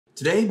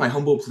Today, my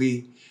humble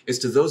plea is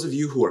to those of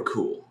you who are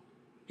cool.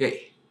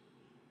 Hey,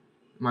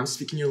 am I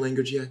speaking your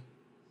language yet?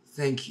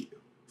 Thank you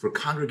for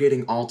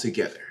congregating all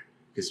together,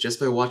 because just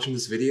by watching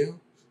this video,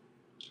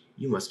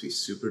 you must be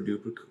super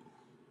duper cool.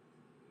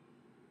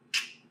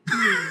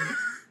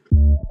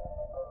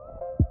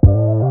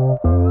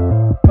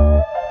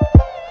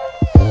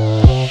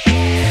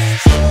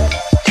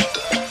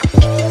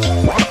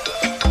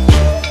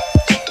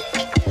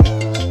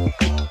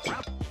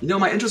 You know,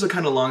 my intros are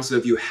kind of long, so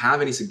if you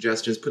have any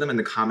suggestions, put them in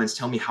the comments.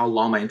 Tell me how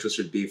long my intro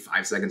should be,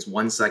 5 seconds,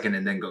 1 second,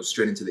 and then go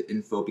straight into the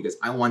info because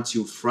I want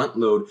to front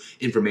load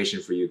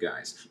information for you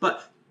guys.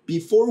 But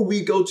before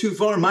we go too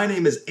far, my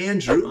name is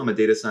Andrew. I'm a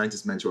data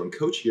scientist, mentor, and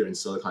coach here in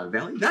Silicon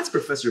Valley. That's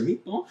Professor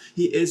Meatball.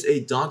 He is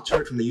a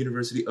doctorate from the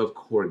University of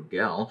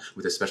Cornell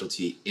with a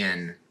specialty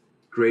in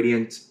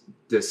gradient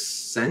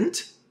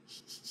descent,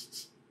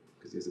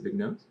 because he has a big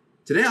nose.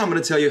 Today I'm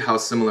going to tell you how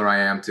similar I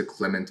am to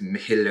Clement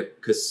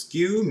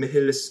Mihailescu.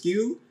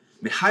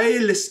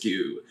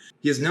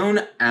 He is known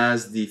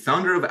as the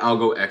founder of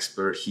Algo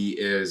Expert. He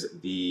is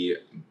the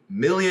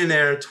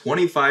millionaire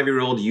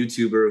 25-year-old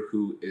YouTuber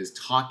who is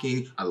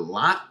talking a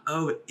lot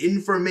of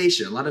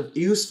information, a lot of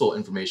useful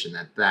information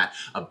at that,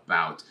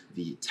 about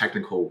the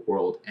technical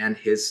world and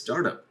his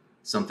startup.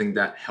 Something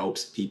that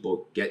helps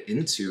people get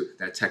into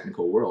that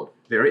technical world.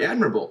 Very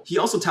admirable. He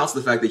also touts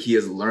the fact that he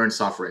has learned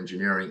software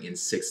engineering in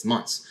 6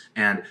 months.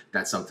 And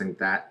that's something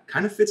that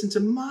kind of fits into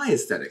my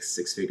aesthetics,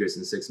 6 figures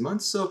in 6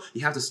 months. So you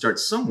have to start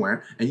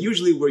somewhere. And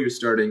usually where you're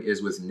starting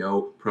is with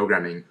no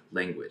programming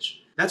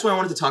language. That's why I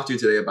wanted to talk to you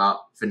today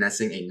about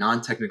finessing a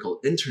non-technical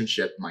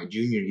internship my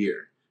junior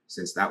year.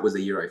 Since that was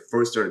the year I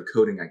first started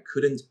coding, I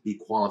couldn't be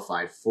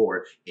qualified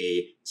for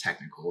a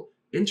technical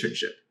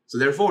internship. So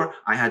therefore,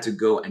 I had to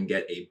go and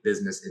get a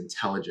business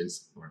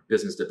intelligence or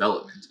business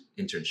development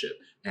internship.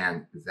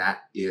 And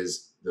that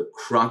is the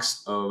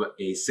crux of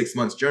a 6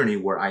 months journey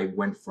where I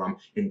went from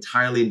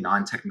entirely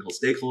non-technical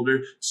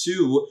stakeholder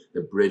to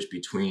the bridge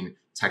between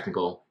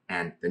technical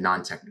and the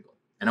non-technical.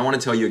 And I want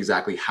to tell you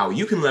exactly how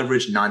you can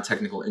leverage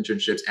non-technical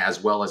internships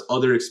as well as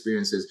other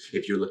experiences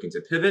if you're looking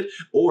to pivot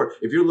or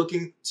if you're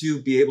looking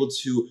to be able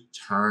to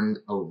turn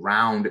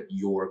around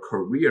your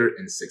career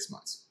in 6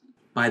 months.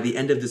 By the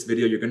end of this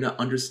video, you're going to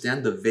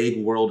understand the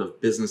vague world of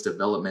business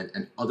development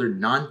and other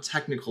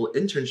non-technical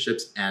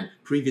internships and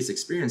previous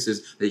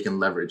experiences that you can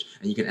leverage.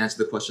 And you can answer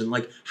the question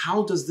like,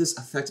 how does this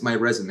affect my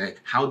resume?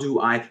 How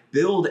do I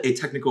build a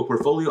technical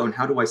portfolio? And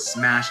how do I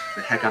smash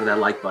the heck out of that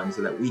like button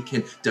so that we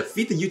can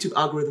defeat the YouTube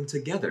algorithm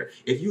together?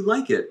 If you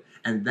like it,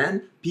 and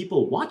then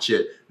people watch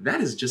it,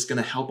 that is just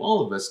going to help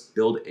all of us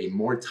build a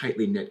more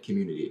tightly knit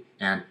community.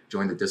 And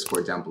join the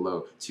Discord down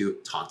below to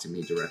talk to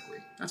me directly.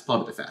 That's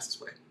probably the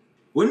fastest way.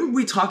 When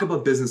we talk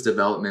about business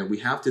development, we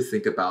have to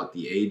think about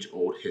the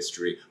age-old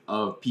history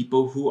of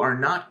people who are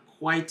not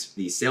quite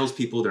the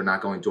salespeople. They're not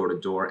going door to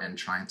door and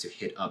trying to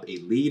hit up a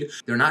lead.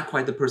 They're not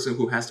quite the person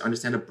who has to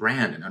understand a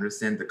brand and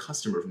understand the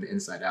customer from the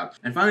inside out.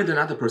 And finally, they're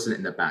not the person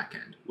in the back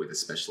end with a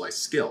specialized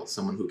skill,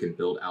 someone who can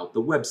build out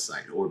the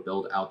website or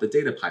build out the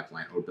data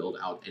pipeline or build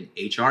out an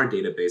HR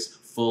database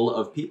full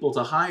of people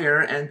to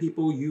hire and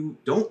people you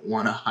don't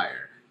want to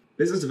hire.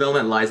 Business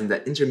development lies in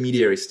that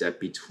intermediary step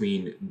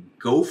between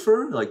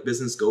gopher, like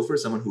business gopher,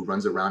 someone who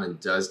runs around and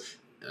does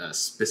a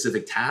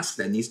specific task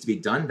that needs to be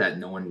done that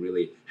no one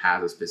really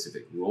has a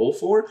specific role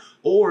for,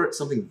 or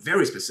something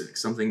very specific,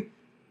 something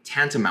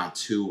tantamount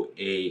to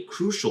a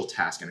crucial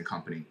task in a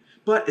company.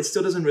 But it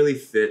still doesn't really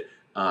fit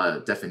a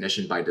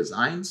definition by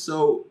design,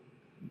 so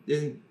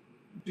in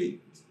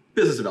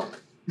business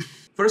development.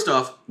 First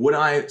off, would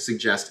I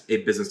suggest a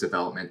business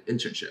development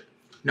internship?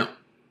 No,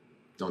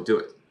 don't do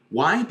it.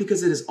 Why?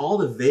 Because it is all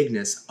the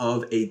vagueness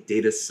of a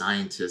data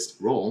scientist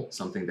role,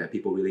 something that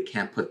people really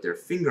can't put their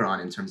finger on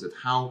in terms of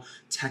how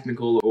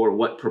technical or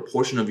what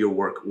proportion of your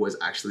work was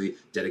actually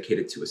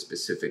dedicated to a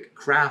specific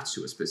craft,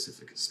 to a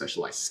specific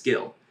specialized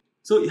skill.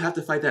 So you have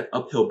to fight that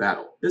uphill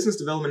battle. Business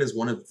development is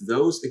one of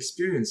those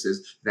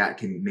experiences that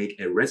can make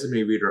a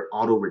resume reader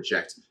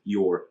auto-reject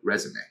your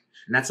resume.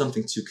 And that's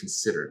something to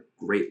consider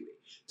greatly.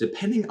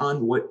 Depending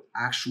on what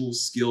actual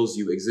skills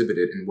you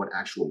exhibited and what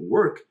actual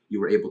work you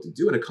were able to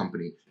do at a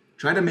company,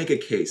 try to make a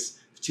case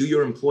to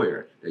your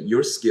employer that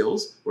your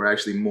skills were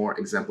actually more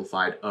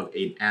exemplified of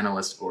an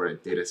analyst or a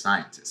data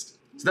scientist.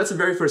 So that's the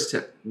very first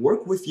tip.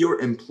 Work with your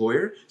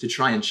employer to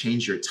try and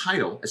change your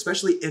title,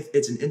 especially if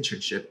it's an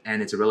internship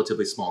and it's a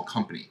relatively small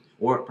company.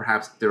 Or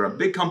perhaps they're a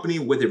big company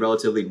with a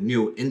relatively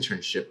new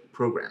internship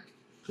program.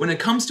 When it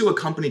comes to a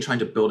company trying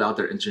to build out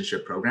their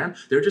internship program,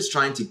 they're just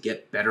trying to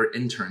get better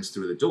interns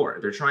through the door.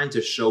 They're trying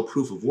to show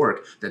proof of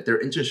work that their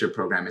internship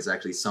program is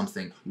actually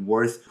something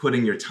worth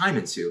putting your time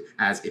into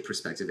as a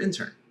prospective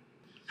intern.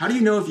 How do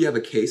you know if you have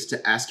a case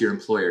to ask your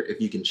employer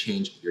if you can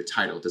change your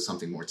title to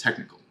something more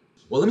technical?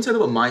 Well, let me tell you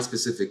about my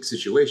specific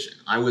situation.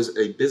 I was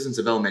a business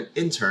development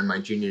intern my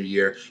junior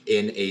year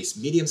in a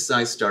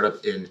medium-sized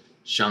startup in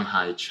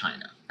Shanghai,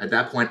 China. At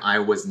that point, I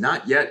was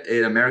not yet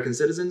an American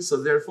citizen, so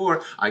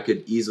therefore I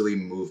could easily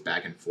move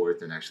back and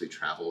forth and actually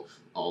travel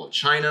all of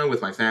China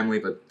with my family,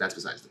 but that's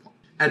besides the point.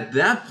 At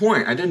that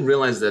point, I didn't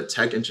realize that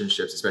tech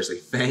internships, especially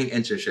FANG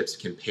internships,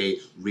 can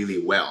pay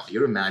really well.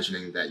 You're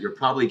imagining that you're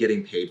probably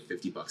getting paid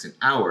 50 bucks an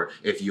hour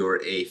if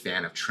you're a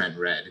fan of Trent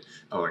Red,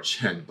 or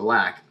Trent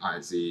Black,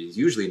 as he's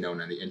usually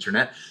known on the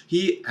internet.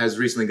 He has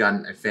recently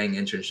gotten a FANG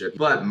internship,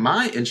 but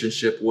my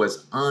internship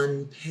was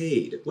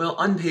unpaid. Well,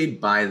 unpaid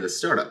by the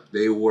startup.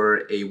 They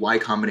were a Y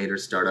Combinator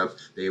startup.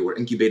 They were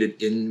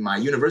incubated in my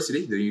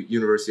university, the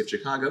University of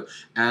Chicago.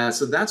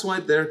 So that's why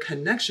their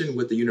connection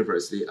with the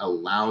university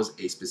allows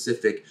a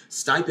specific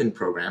stipend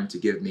program to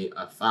give me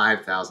a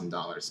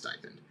 $5,000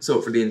 stipend.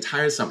 So for the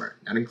entire summer,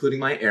 not including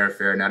my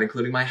airfare, not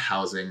including my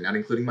housing, not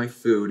including my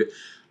food,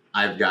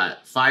 I've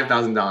got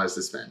 $5,000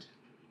 to spend.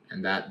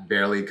 And that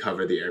barely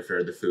covered the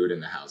airfare, the food,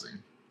 and the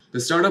housing. The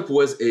startup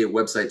was a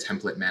website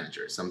template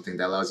manager, something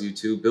that allows you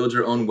to build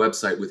your own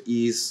website with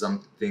ease,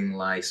 something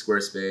like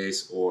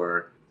Squarespace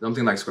or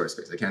something like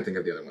Squarespace. I can't think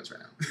of the other ones right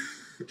now.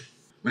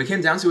 When it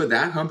came down to it,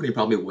 that company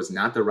probably was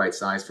not the right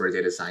size for a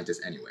data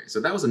scientist anyway, so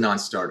that was a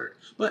non-starter.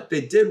 But they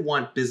did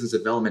want business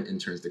development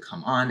interns to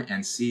come on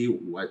and see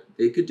what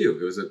they could do.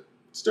 It was a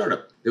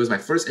startup. It was my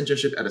first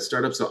internship at a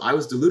startup, so I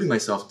was deluding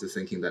myself into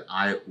thinking that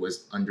I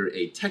was under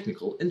a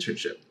technical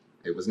internship.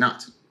 It was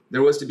not.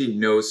 There was to be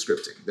no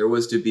scripting. There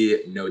was to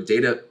be no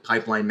data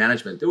pipeline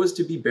management. There was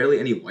to be barely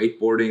any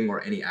whiteboarding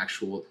or any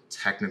actual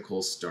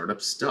technical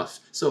startup stuff.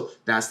 So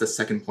that's the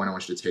second point I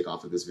want you to take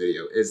off of this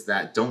video, is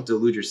that don't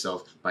delude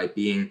yourself by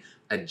being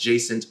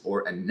adjacent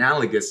or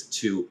analogous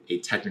to a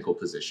technical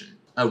position.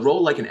 A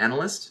role like an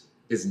analyst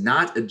is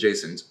not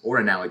adjacent or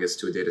analogous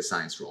to a data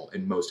science role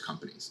in most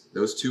companies.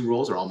 Those two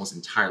roles are almost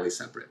entirely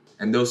separate.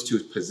 And those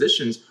two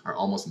positions are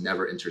almost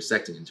never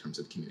intersecting in terms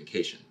of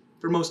communication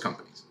for most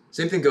companies.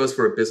 Same thing goes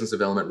for a business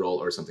development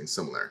role or something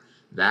similar.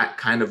 That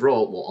kind of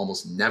role will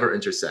almost never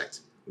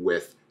intersect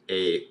with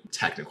a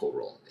technical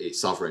role, a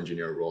software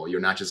engineer role. You're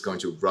not just going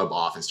to rub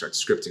off and start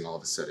scripting all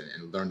of a sudden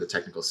and learn the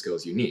technical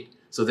skills you need.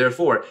 So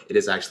therefore, it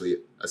is actually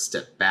a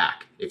step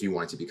back if you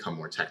want to become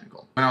more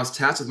technical. When I was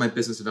tasked with my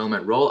business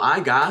development role, I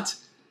got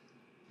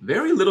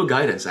very little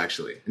guidance,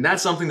 actually. And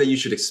that's something that you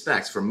should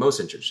expect from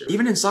most internships.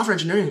 Even in software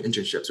engineering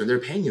internships, when they're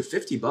paying you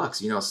 50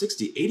 bucks,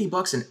 60, 80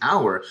 bucks an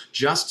hour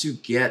just to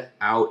get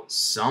out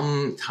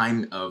some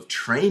kind of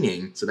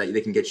training so that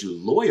they can get you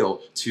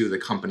loyal to the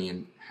company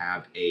and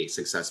have a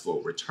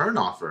successful return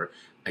offer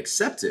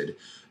accepted,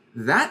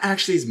 that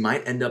actually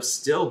might end up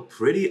still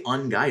pretty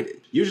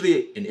unguided.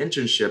 Usually an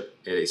internship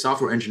at a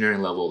software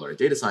engineering level or a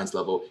data science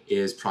level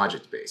is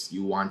project-based.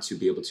 You want to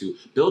be able to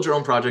build your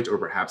own project or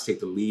perhaps take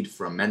the lead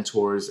from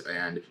mentors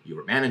and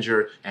your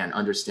manager and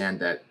understand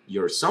that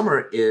your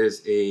summer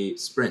is a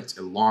sprint,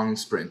 a long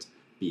sprint,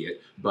 be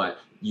it, but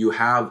you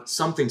have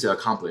something to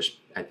accomplish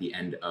at the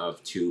end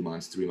of 2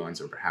 months, 3 months,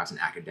 or perhaps an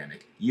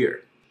academic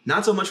year.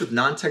 Not so much with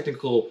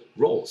non-technical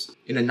roles.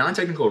 In a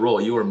non-technical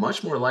role, you are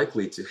much more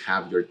likely to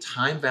have your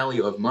time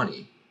value of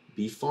money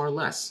be far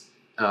less.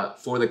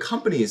 For the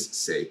company's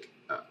sake,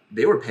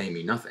 they were paying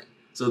me nothing.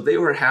 So they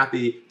were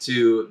happy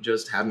to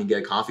just have me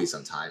get coffee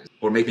sometimes,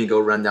 or make me go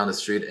run down the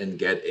street and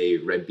get a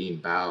red bean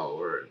bao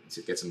or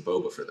to get some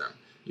boba for them.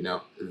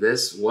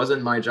 This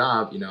wasn't my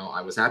job.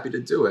 I was happy to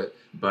do it,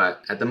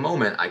 but at the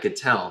moment I could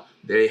tell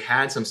they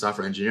had some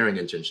software engineering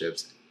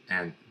internships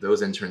and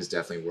those interns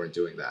definitely weren't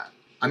doing that.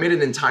 I made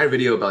an entire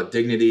video about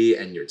dignity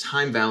and your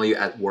time value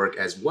at work,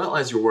 as well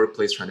as your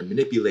workplace trying to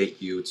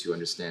manipulate you to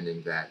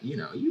understanding that,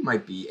 you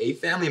might be a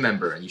family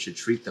member and you should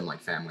treat them like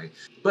family.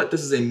 But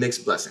this is a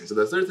mixed blessing. So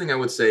the third thing I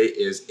would say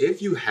is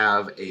if you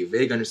have a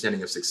vague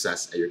understanding of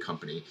success at your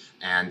company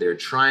and they're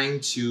trying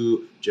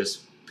to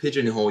just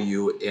pigeonhole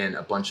you in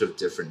a bunch of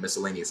different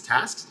miscellaneous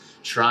tasks,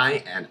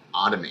 try and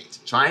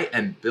automate. Try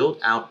and build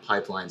out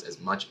pipelines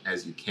as much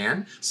as you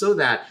can so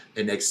that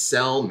an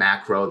Excel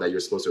macro that you're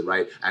supposed to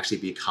write actually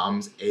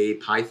becomes a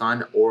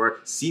Python or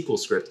SQL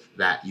script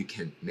that you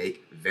can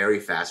make very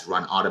fast,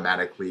 run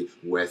automatically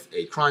with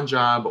a cron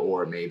job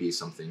or maybe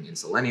something in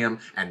Selenium.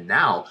 And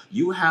now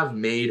you have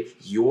made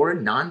your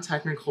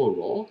non-technical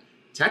role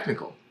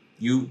technical.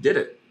 You did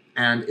it.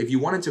 And if you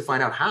wanted to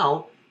find out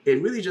how, it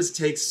really just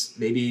takes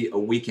maybe a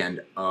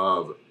weekend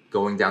of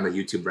going down the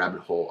YouTube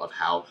rabbit hole of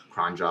how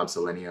cron job,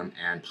 Selenium,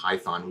 and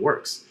Python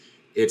works.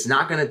 It's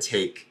not going to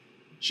take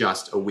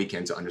just a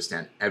weekend to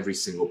understand every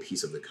single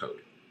piece of the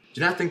code.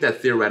 Do not think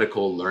that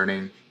theoretical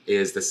learning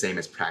is the same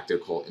as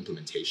practical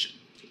implementation.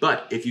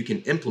 But if you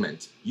can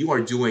implement, you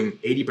are doing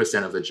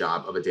 80% of the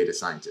job of a data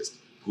scientist,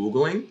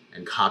 Googling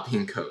and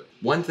copying code.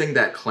 One thing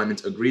that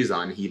Clement agrees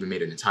on, he even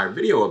made an entire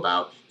video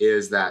about,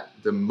 is that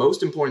the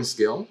most important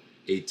skill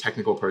a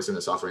technical person,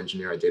 a software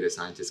engineer, a data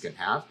scientist can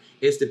have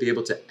is to be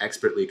able to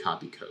expertly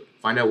copy code.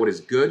 Find out what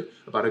is good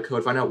about a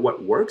code, find out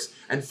what works,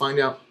 and find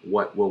out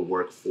what will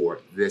work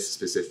for this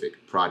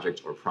specific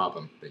project or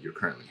problem that you're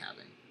currently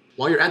having.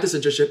 While you're at this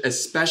internship,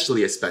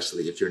 especially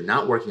if you're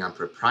not working on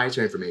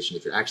proprietary information,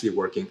 if you're actually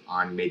working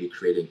on maybe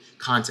creating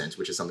content,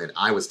 which is something that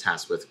I was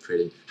tasked with,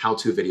 creating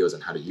how-to videos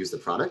on how to use the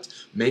product,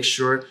 make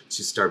sure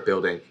to start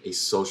building a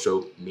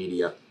social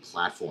media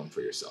platform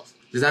for yourself.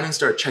 Does that mean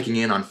start checking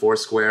in on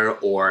Foursquare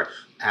or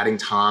adding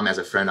Tom as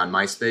a friend on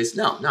MySpace?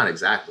 No, not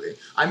exactly.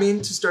 I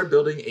mean to start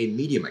building a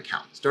Medium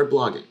account, start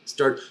blogging,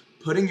 start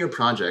putting your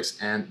projects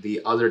and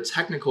the other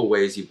technical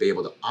ways you'd be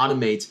able to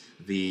automate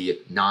the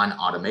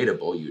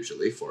non-automatable,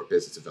 usually for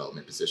business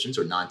development positions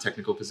or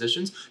non-technical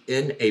positions,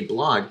 in a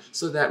blog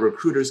so that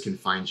recruiters can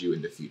find you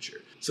in the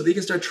future. So that you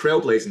can start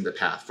trailblazing the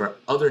path for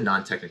other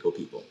non-technical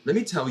people. Let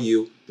me tell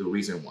you the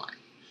reason why.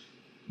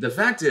 The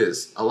fact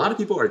is, a lot of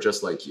people are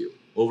just like you,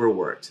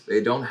 overworked.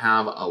 They don't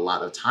have a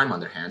lot of time on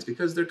their hands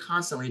because they're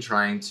constantly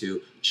trying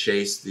to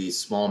chase these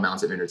small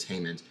amounts of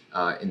entertainment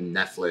in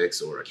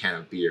Netflix or a can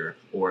of beer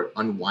or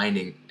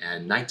unwinding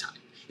at nighttime.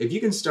 If you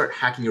can start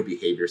hacking your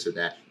behavior so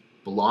that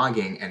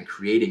blogging and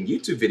creating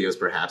YouTube videos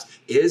perhaps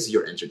is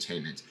your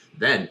entertainment,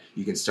 then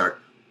you can start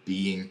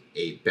being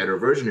a better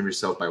version of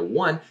yourself by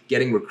one,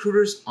 getting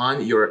recruiters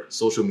on your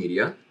social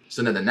media.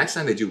 So then the next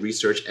time they do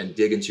research and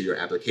dig into your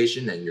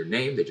application and your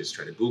name, they just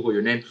try to Google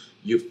your name,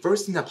 your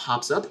first thing that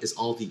pops up is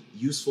all the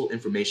useful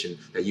information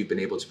that you've been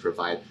able to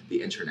provide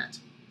the internet.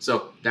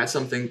 So that's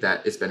something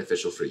that is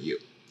beneficial for you.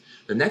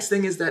 The next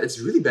thing is that it's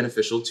really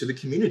beneficial to the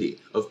community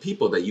of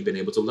people that you've been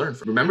able to learn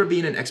from. Remember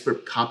being an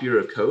expert copier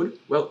of code?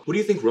 Well, who do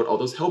you think wrote all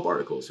those help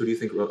articles? Who do you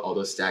think wrote all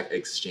those Stack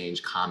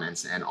Exchange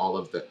comments and all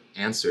of the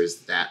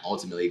answers that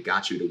ultimately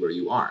got you to where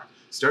you are?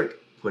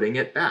 Start putting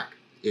it back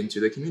into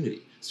the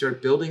community.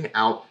 Start building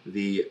out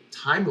the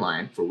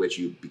timeline for which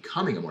you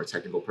becoming a more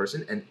technical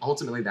person, and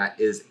ultimately that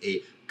is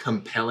a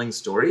compelling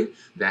story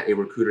that a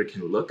recruiter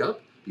can look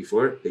up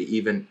before they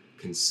even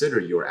consider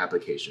your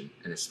application,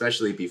 and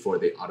especially before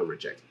they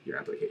auto-reject your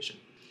application.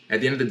 At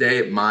the end of the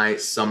day, my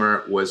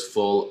summer was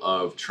full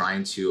of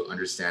trying to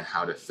understand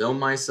how to film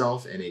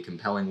myself in a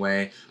compelling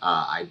way.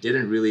 I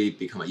didn't really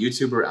become a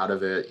YouTuber out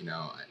of it.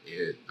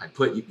 I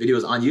put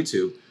videos on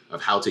YouTube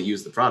of how to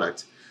use the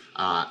product,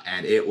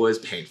 and it was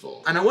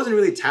painful. And I wasn't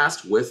really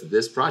tasked with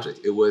this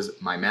project. It was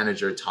my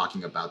manager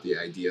talking about the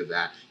idea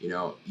that,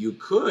 you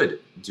could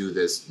do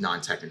this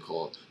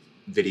non-technical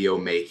video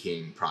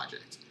making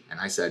project. And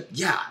I said,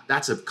 yeah,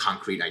 that's a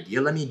concrete idea.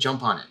 Let me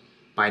jump on it.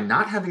 By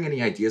not having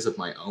any ideas of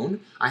my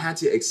own, I had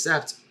to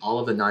accept all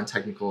of the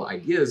non-technical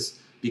ideas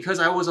because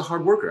I was a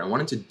hard worker. I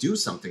wanted to do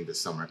something this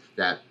summer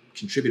that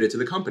contributed to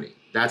the company.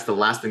 That's the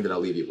last thing that I'll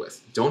leave you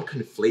with. Don't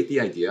conflate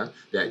the idea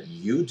that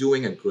you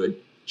doing a good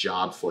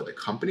job for the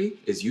company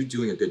is you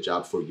doing a good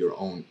job for your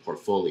own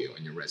portfolio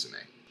and your resume.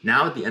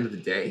 Now, at the end of the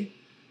day,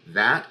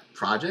 that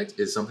project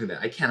is something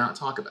that I cannot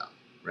talk about.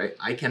 Right?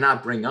 I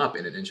cannot bring up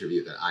in an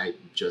interview that I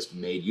just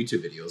made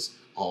YouTube videos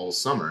all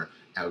summer,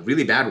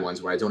 really bad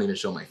ones where I don't even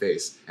show my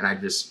face, and I'm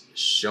just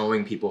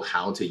showing people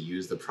how to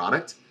use the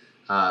product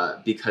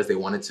because they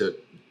wanted to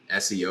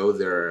SEO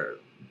their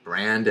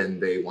brand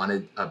and they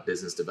wanted a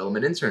business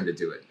development intern to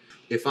do it.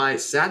 If I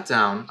sat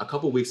down a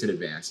couple weeks in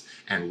advance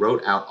and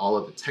wrote out all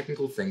of the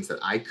technical things that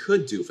I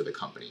could do for the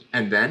company,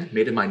 and then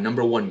made it my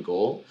 #1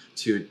 goal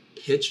to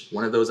pitch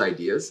one of those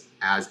ideas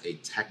as a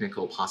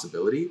technical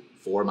possibility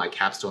for my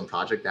capstone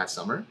project that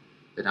summer,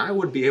 then I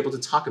would be able to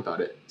talk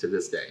about it to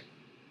this day.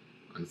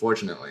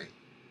 Unfortunately,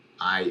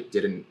 I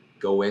didn't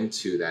go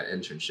into that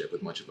internship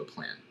with much of a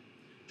plan.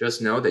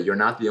 Just know that you're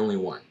not the only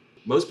one.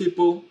 Most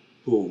people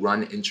who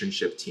run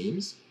internship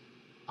teams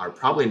are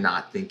probably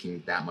not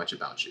thinking that much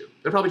about you.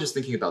 They're probably just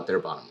thinking about their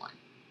bottom line.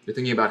 They're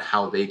thinking about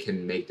how they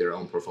can make their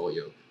own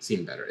portfolio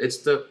seem better. It's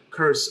the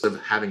curse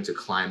of having to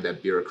climb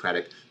that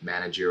bureaucratic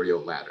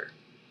managerial ladder.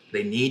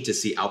 They need to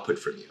see output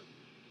from you.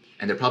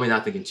 And they're probably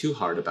not thinking too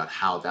hard about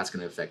how that's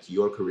going to affect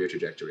your career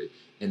trajectory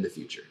in the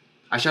future.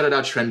 I shouted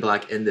out Trend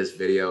Black in this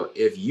video.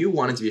 If you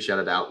wanted to be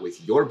shouted out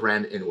with your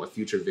brand in a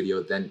future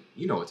video, then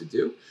you know what to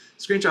do.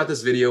 Screenshot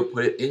this video,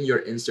 put it in your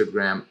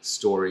Instagram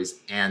stories,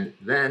 and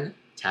then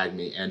tag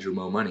me, Andrew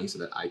Mo Money, so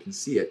that I can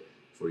see it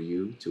for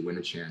you to win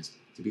a chance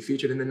to be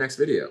featured in the next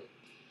video.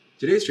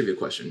 Today's trivia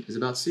question is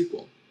about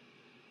SQL.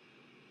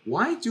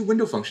 Why do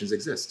window functions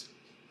exist?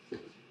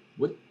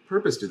 What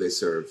purpose do they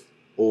serve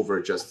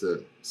over just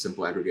the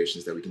simple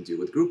aggregations that we can do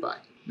with group by?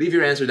 Leave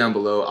your answer down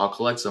below. I'll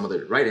collect some of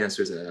the right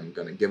answers and then I'm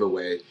going to give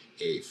away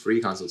a free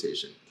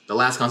consultation. The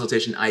last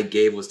consultation I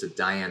gave was to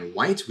Diane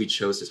White. We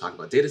chose to talk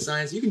about data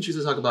science. You can choose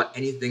to talk about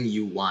anything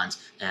you want.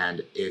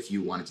 And if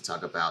you wanted to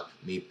talk about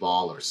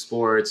meatball or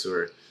sports,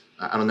 or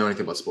I don't know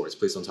anything about sports,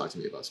 please don't talk to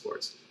me about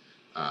sports.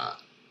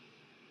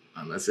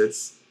 Unless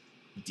it's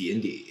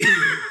D&D.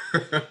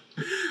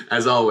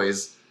 As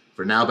always,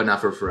 for now but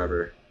not for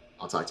forever,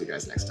 I'll talk to you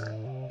guys next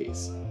time.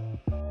 Peace.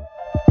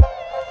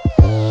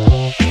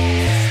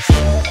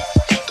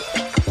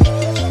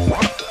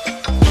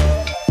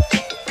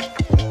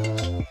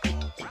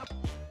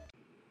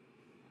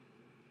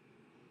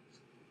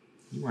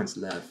 He wants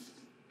love.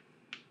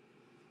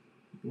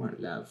 He wants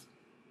love.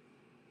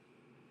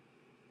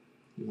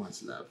 He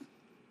wants love.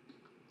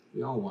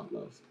 We all want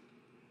love.